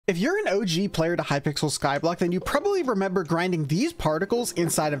If you're an OG player to Hypixel Skyblock, then you probably remember grinding these particles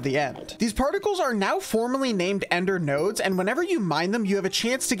inside of the end. These particles are now formally named Ender nodes, and whenever you mine them, you have a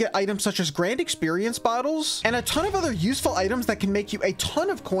chance to get items such as Grand Experience bottles and a ton of other useful items that can make you a ton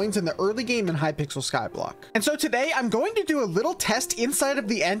of coins in the early game in Hypixel Skyblock. And so today I'm going to do a little test inside of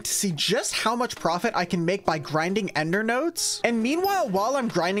the end to see just how much profit I can make by grinding Ender nodes. And meanwhile, while I'm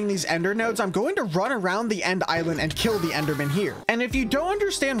grinding these Ender nodes, I'm going to run around the End Island and kill the Enderman here. And if you don't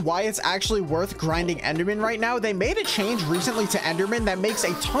understand why it's actually worth grinding Enderman right now, they made a change recently to Enderman that makes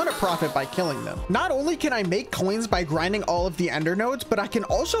a ton of profit by killing them. Not only can I make coins by grinding all of the Ender nodes, but I can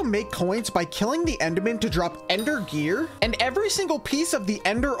also make coins by killing the Enderman to drop Ender gear, and every single piece of the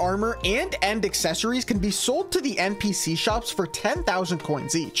Ender armor and End accessories can be sold to the NPC shops for 10,000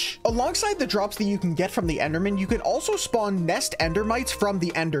 coins each. Alongside the drops that you can get from the Enderman, you can also spawn nest Endermites from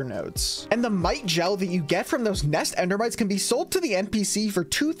the Ender nodes. And the mite gel that you get from those nest Endermites can be sold to the NPC for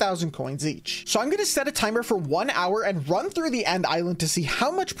 2,000 coins each. So I'm going to set a timer for 1 hour and run through the End Island to see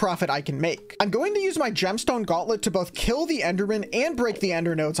how much profit I can make. I'm going to use my gemstone gauntlet to both kill the Enderman and break the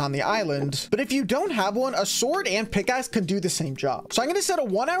Ender nodes on the island. But if you don't have one, a sword and pickaxe can do the same job. So I'm going to set a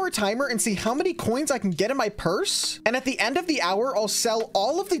 1 hour timer and see how many coins I can get in my purse. And at the end of the hour, I'll sell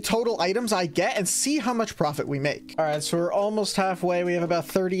all of the total items I get and see how much profit we make. All right, so we're almost halfway. We have about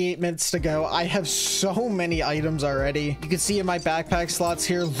 38 minutes to go. I have so many items already. You can see in my backpack slots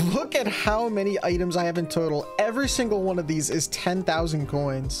here, look at how many items I have in total. Every single one of these is 10,000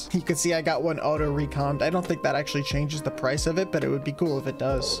 coins. You can see I got one auto recommed. I don't think that actually changes the price of it, but it would be cool if it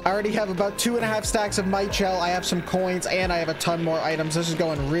does. I already have about 2.5 stacks of mite gel. I have some coins and I have a ton more items. This is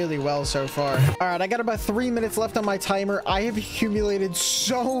going really well so far. All right, I got about 3 minutes left on my timer. I have accumulated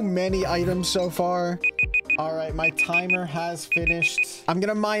so many items so far. All right, my timer has finished. I'm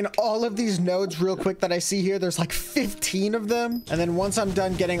gonna mine all of these nodes real quick that I see here. There's like 15 of them. And then once I'm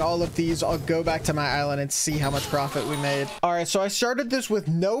done getting all of these, I'll go back to my island and see how much profit we made. All right, so I started this with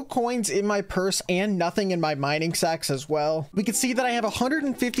no coins in my purse and nothing in my mining sacks as well. We can see that I have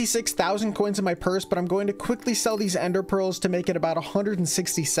 156,000 coins in my purse, but I'm going to quickly sell these ender pearls to make it about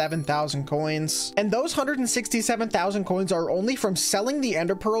 167,000 coins. And those 167,000 coins are only from selling the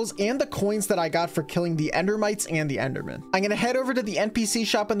ender pearls and the coins that I got for killing the Endermites and the Enderman. I'm gonna head over to the NPC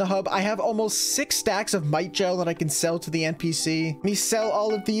shop in the hub. I have almost 6 stacks of mite gel that I can sell to the NPC. Let me sell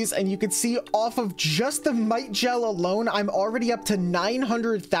all of these, and you can see off of just the mite gel alone, I'm already up to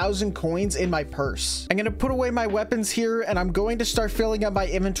 900,000 coins in my purse. I'm gonna put away my weapons here, and I'm going to start filling up my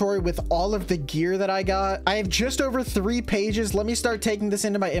inventory with all of the gear that I got. I have just over 3 pages. Let me start taking this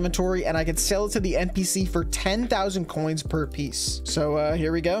into my inventory, and I can sell it to the NPC for 10,000 coins per piece. So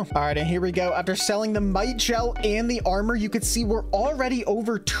here we go. All right, and here we go. After selling the mite gel and the armor, you can see we're already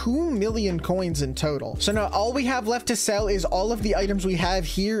over 2 million coins in total. So now all we have left to sell is all of the items we have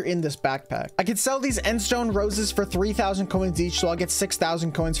here in this backpack. I could sell these endstone roses for 3,000 coins each, so I'll get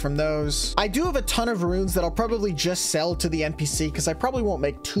 6,000 coins from those. I do have a ton of runes that I'll probably just sell to the NPC because I probably won't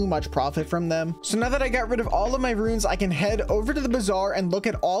make too much profit from them. So now that I got rid of all of my runes, I can head over to the bazaar and look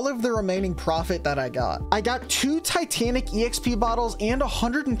at all of the remaining profit that I got. I got 2 Titanic EXP bottles and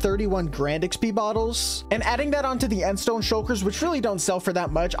 131 Grand XP bottles. And adding that onto the endstone shulkers, which really don't sell for that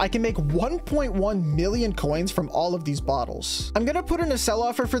much, I can make 1.1 million coins from all of these bottles. I'm gonna put in a sell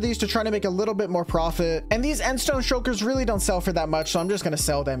offer for these to try to make a little bit more profit. And these endstone shulkers really don't sell for that much, so I'm just gonna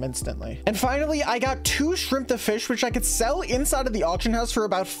sell them instantly. And finally, I got 2 shrimp the fish, which I could sell inside of the auction house for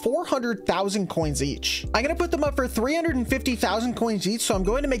about 400,000 coins each. I'm gonna put them up for 350,000 coins each, so I'm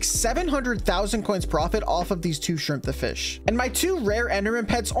going to make 700,000 coins profit off of these 2 shrimp the fish. And my 2 rare enderman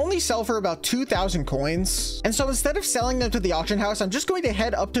pets only sell for about 2,000 coins. And so instead of selling them to the auction house, I'm just going to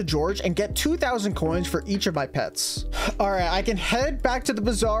head up to George and get 2,000 coins for each of my pets. All right, I can head back to the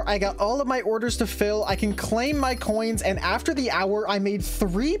bazaar. I got all of my orders to fill. I can claim my coins, and after the hour, I made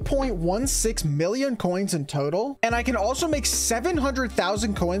 3.16 million coins in total. And I can also make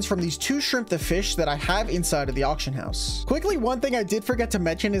 700,000 coins from these 2 shrimp the fish that I have inside of the auction house. Quickly, one thing I did forget to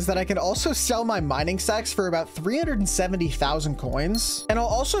mention is that I can also sell my mining sacks for about 370,000 coins. And I'll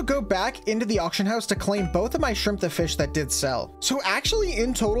also go back into the auction house to claim both of my shrimp the fish that did sell. So actually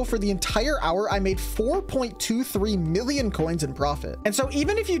in total for the entire hour, I made 4.23 million coins in profit. And so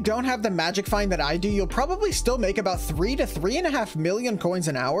even if you don't have the magic find that I do, you'll probably still make about 3 to 3.5 million coins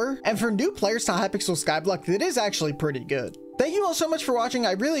an hour. And for new players to Hypixel Skyblock, that is actually pretty good. Thank you all so much for watching.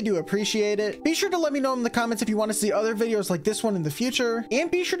 I really do appreciate it. Be sure to let me know in the comments if you want to see other videos like this one in the future. And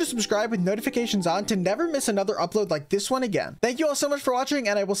be sure to subscribe with notifications on to never miss another upload like this one again. Thank you all so much for watching,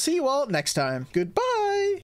 and I will see you all next time. Goodbye.